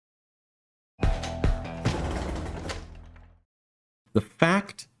The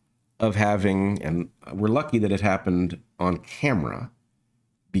fact of having, and we're lucky that it happened on camera,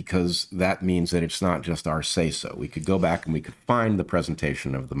 because that means that it's not just our say-so. We could go back and we could find the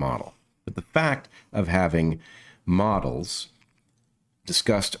presentation of the model. But the fact of having models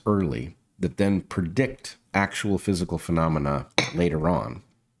discussed early that then predict actual physical phenomena later on,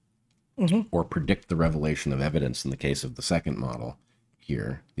 or predict the revelation of evidence in the case of the second model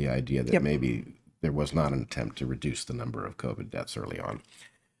here, the idea that maybe there was not an attempt to reduce the number of COVID deaths early on.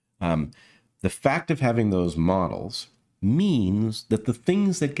 The fact of having those models means that the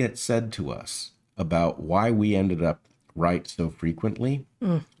things that get said to us about why we ended up right so frequently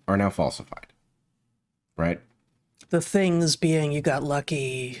are now falsified, right? The things being you got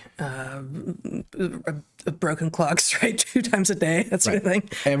lucky, broken clocks, right? 2 times a day, that sort of thing.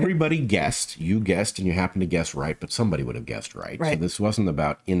 Everybody guessed. You guessed, and you happened to guess right, but somebody would have guessed right. So this wasn't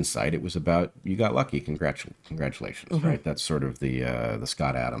about insight. It was about you got lucky. Congratulations, right? That's sort of the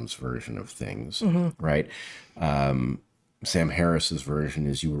Scott Adams version of things, right? Sam Harris's version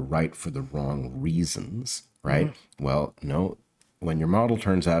is you were right for the wrong reasons, right? Well, no. When your model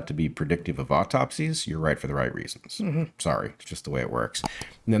turns out to be predictive of autopsies, you're right for the right reasons. Sorry, it's just the way it works.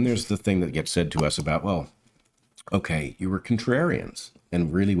 And then there's the thing that gets said to us about, well, okay, you were contrarians.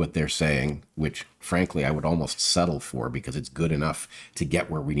 And really what they're saying, which frankly I would almost settle for because it's good enough to get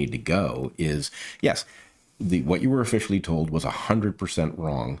where we need to go, is, yes, what you were officially told was 100%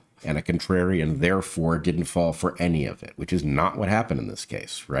 wrong, and a contrarian therefore didn't fall for any of it, which is not what happened in this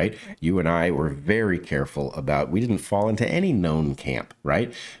case, right? You and I were very careful about, we didn't fall into any known camp,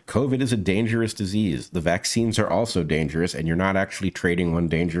 right? COVID is a dangerous disease. The vaccines are also dangerous, and you're not actually trading one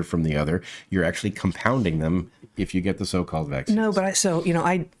danger from the other. You're actually compounding them if you get the so-called vaccines. No, but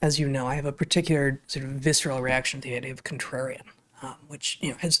I as you know, I have a particular sort of visceral reaction to the idea of contrarian. Which,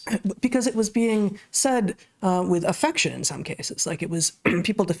 has, because it was being said with affection in some cases, like it was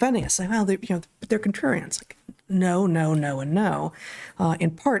people defending us, saying, well, but they're contrarians. Like, no, no, no, and no,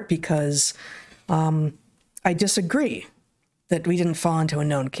 in part because I disagree that we didn't fall into a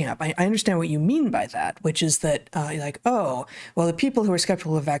known camp. I understand what you mean by that, which is that like, oh, well, the people who are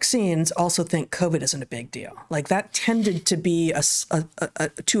skeptical of vaccines also think COVID isn't a big deal. Like that tended to be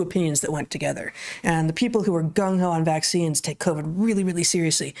two opinions that went together. And the people who are gung-ho on vaccines take COVID really, really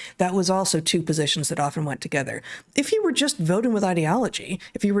seriously. That was also two positions that often went together. If you were just voting with ideology,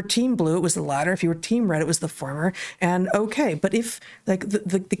 if you were team blue, it was the latter. If you were team red, it was the former. And okay, but if like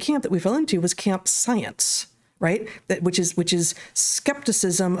the camp that we fell into was camp science, right? Which is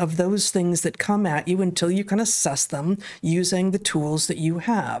skepticism of those things that come at you until you can assess them using the tools that you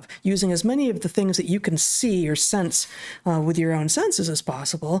have, using as many of the things that you can see or sense with your own senses as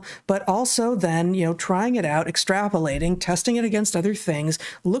possible, but also then, trying it out, extrapolating, testing it against other things,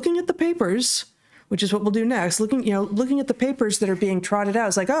 looking at the papers, which is what we'll do next, looking at the papers that are being trotted out.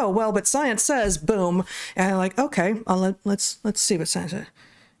 It's like, oh, well, but science says, boom. And I'm like, okay, let's see what science says.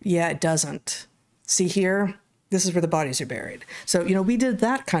 Yeah, it doesn't. See here? This is where the bodies are buried. So, we did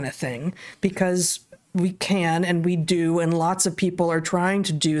that kind of thing because we can and we do, and lots of people are trying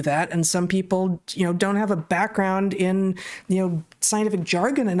to do that. And some people, don't have a background in, scientific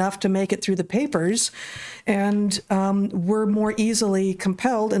jargon enough to make it through the papers. And we're more easily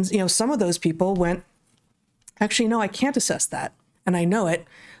compelled. And, some of those people went, actually, no, I can't assess that. And I know it,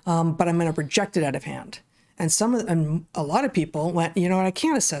 but I'm going to reject it out of hand. And a lot of people went, I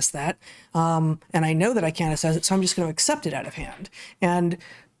can't assess that. And I know that I can't assess it, so I'm just going to accept it out of hand. And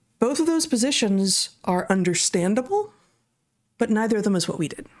both of those positions are understandable, but neither of them is what we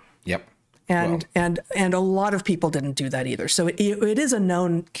did. Yep. And a lot of people didn't do that either. So it is a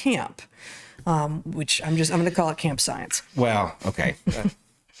known camp, which I'm going to call it camp science. Well, okay.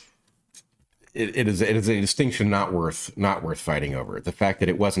 It is a distinction not worth fighting over. The fact that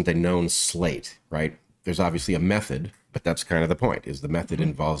it wasn't a known slate, right? There's obviously a method, but that's kind of the point, is the method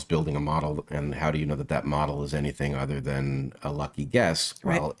involves building a model. And how do you know that that model is anything other than a lucky guess?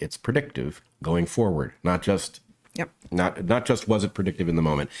 Well, right. It's predictive going forward, not just not just was it predictive in the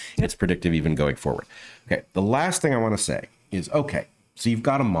moment, it's predictive even going forward. Okay, the last thing I want to say is, okay, so you've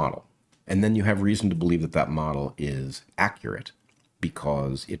got a model, and then you have reason to believe that that model is accurate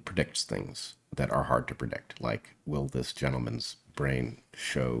because it predicts things that are hard to predict, like will this gentleman's brain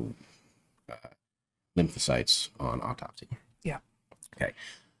show lymphocytes on autopsy. Yeah. Okay.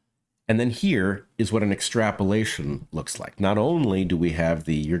 And then here is what an extrapolation looks like. Not only do we have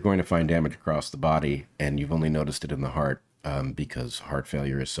you're going to find damage across the body and you've only noticed it in the heart because heart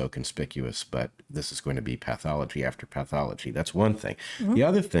failure is so conspicuous, but this is going to be pathology after pathology. That's one thing. The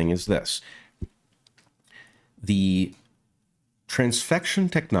other thing is this. The transfection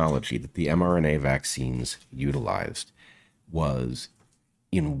technology that the mRNA vaccines utilized was,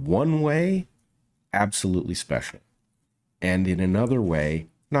 in one way, absolutely special, and in another way,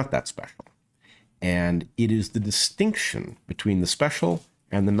 not that special. And it is the distinction between the special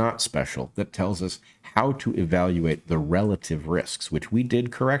and the not special that tells us how to evaluate the relative risks, which we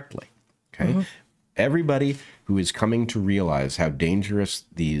did correctly. Okay. Everybody who is coming to realize how dangerous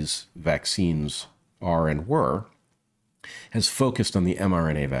these vaccines are and were has focused on the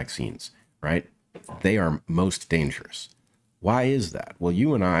mRNA vaccines, right? They are most dangerous. Why is that? Well,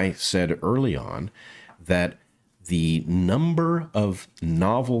 you and I said early on that the number of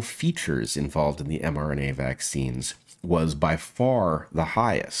novel features involved in the mRNA vaccines was by far the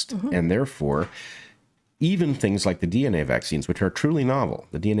highest. And therefore, even things like the DNA vaccines, which are truly novel,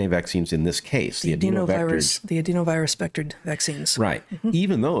 the DNA vaccines in this case, the adenovirus vectored vaccines. Right.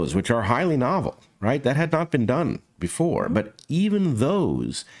 Even those, which are highly novel, right? That had not been done before. But even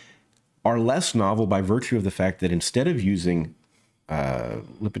those are less novel by virtue of the fact that instead of using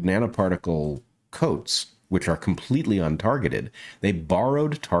lipid nanoparticle coats, which are completely untargeted, they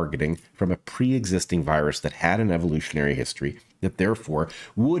borrowed targeting from a pre-existing virus that had an evolutionary history that therefore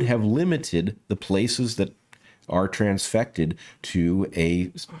would have limited the places that are transfected to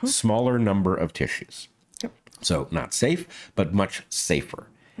a smaller number of tissues. So not safe, but much safer.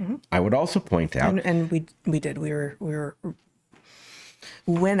 I would also point out... And we did. We were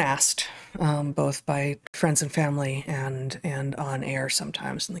when asked, both by friends and family and on air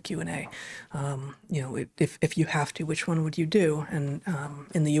sometimes in the Q&A, you know, if you have to, which one would you do? And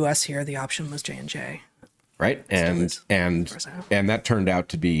in the U.S. here, the option was J&J. Right, and that turned out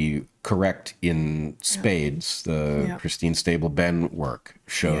to be correct in spades. The Christine Stable-Ben work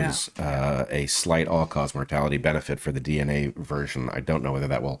shows a slight all-cause mortality benefit for the DNA version. I don't know whether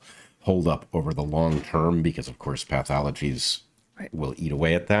that will hold up over the long term because, of course, pathologies will eat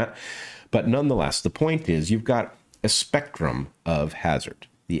away at that. But nonetheless, the point is you've got a spectrum of hazard.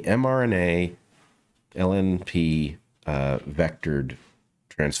 The mRNA, LNP vectored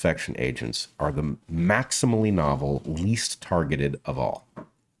transfection agents are the maximally novel, least targeted of all.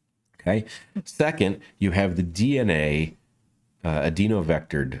 Okay. Second, you have the DNA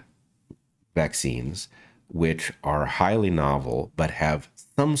adenovectored vaccines, which are highly novel, but have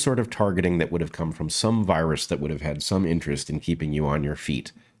some sort of targeting that would have come from some virus that would have had some interest in keeping you on your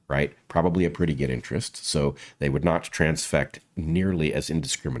feet, right? Probably a pretty good interest. So they would not transfect nearly as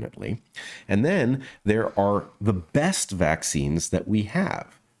indiscriminately. And then there are the best vaccines that we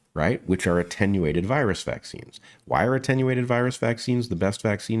have, right? Which are attenuated virus vaccines. Why are attenuated virus vaccines the best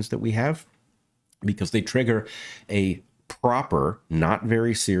vaccines that we have? Because they trigger a proper, not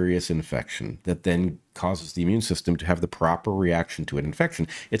very serious infection that then causes the immune system to have the proper reaction to an infection.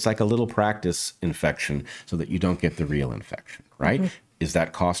 It's like a little practice infection so that you don't get the real infection, right? Is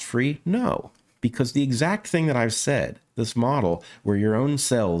that cost-free? No, because the exact thing that I've said, this model where your own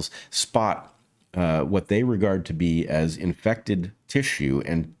cells spot what they regard to be as infected tissue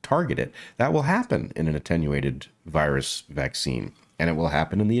and target it, that will happen in an attenuated virus vaccine, and it will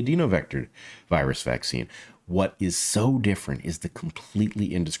happen in the adenovector virus vaccine. What is so different is the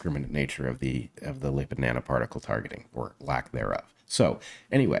completely indiscriminate nature of the lipid nanoparticle targeting, or lack thereof. So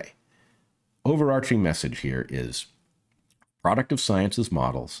anyway, overarching message here is product of science is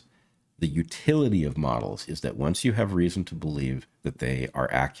models. The utility of models is that once you have reason to believe that they are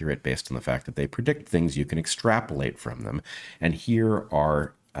accurate based on the fact that they predict things, you can extrapolate from them. And here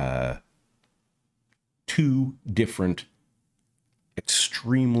are two different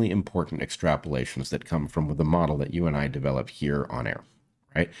extremely important extrapolations that come from the model that you and I developed here on air,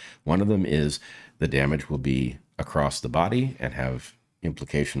 right? One of them is the damage will be across the body and have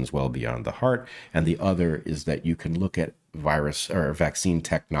implications well beyond the heart. And the other is that you can look at virus or vaccine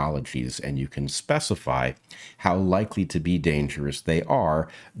technologies and you can specify how likely to be dangerous they are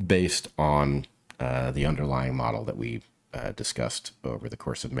based on the underlying model that we discussed over the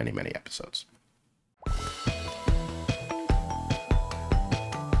course of many, many episodes.